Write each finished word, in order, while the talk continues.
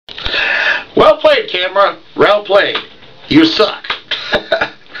played, camera. Well played. You suck.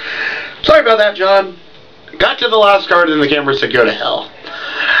 Sorry about that, John. Got to the last card and the camera said go to hell.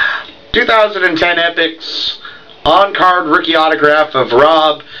 2010 Epics. On-card rookie autograph of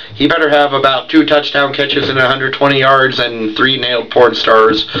Rob. He better have about 2 touchdown catches and 120 yards and 3 nailed porn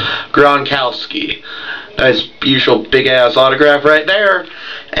stars. Gronkowski. Nice, usual big-ass autograph right there.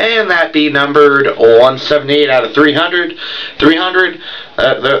 And that be numbered 178 out of 300. 300,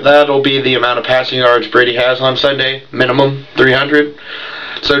 that'll be the amount of passing yards Brady has on Sunday. Minimum 300.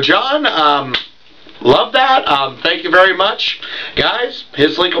 So, John, love that. Thank you very much. Guys,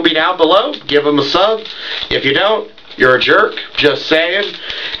 his link will be down below. Give him a sub. If you don't, you're a jerk. Just saying.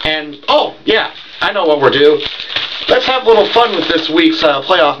 And, oh, yeah, I know what we're doing. Let's have a little fun with this week's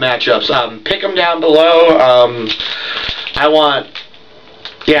playoff matchups. Pick them down below. I want,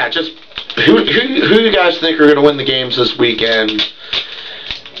 yeah, just who you guys think are going to win the games this weekend.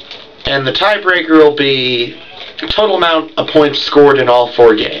 And the tiebreaker will be total amount of points scored in all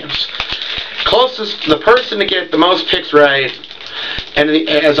 4 games. Closest, the person to get the most picks right, and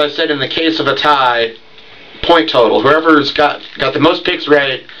as I said, in the case of a tie, point total. Whoever's got the most picks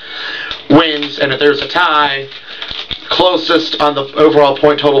right wins, and if there's a tie, closest on the overall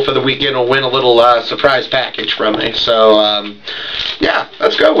point total for the weekend will win a little surprise package from me. So, yeah,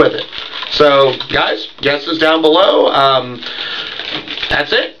 let's go with it. So, guys, guesses down below.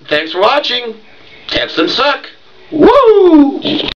 That's it. Thanks for watching. Texans suck. Woo!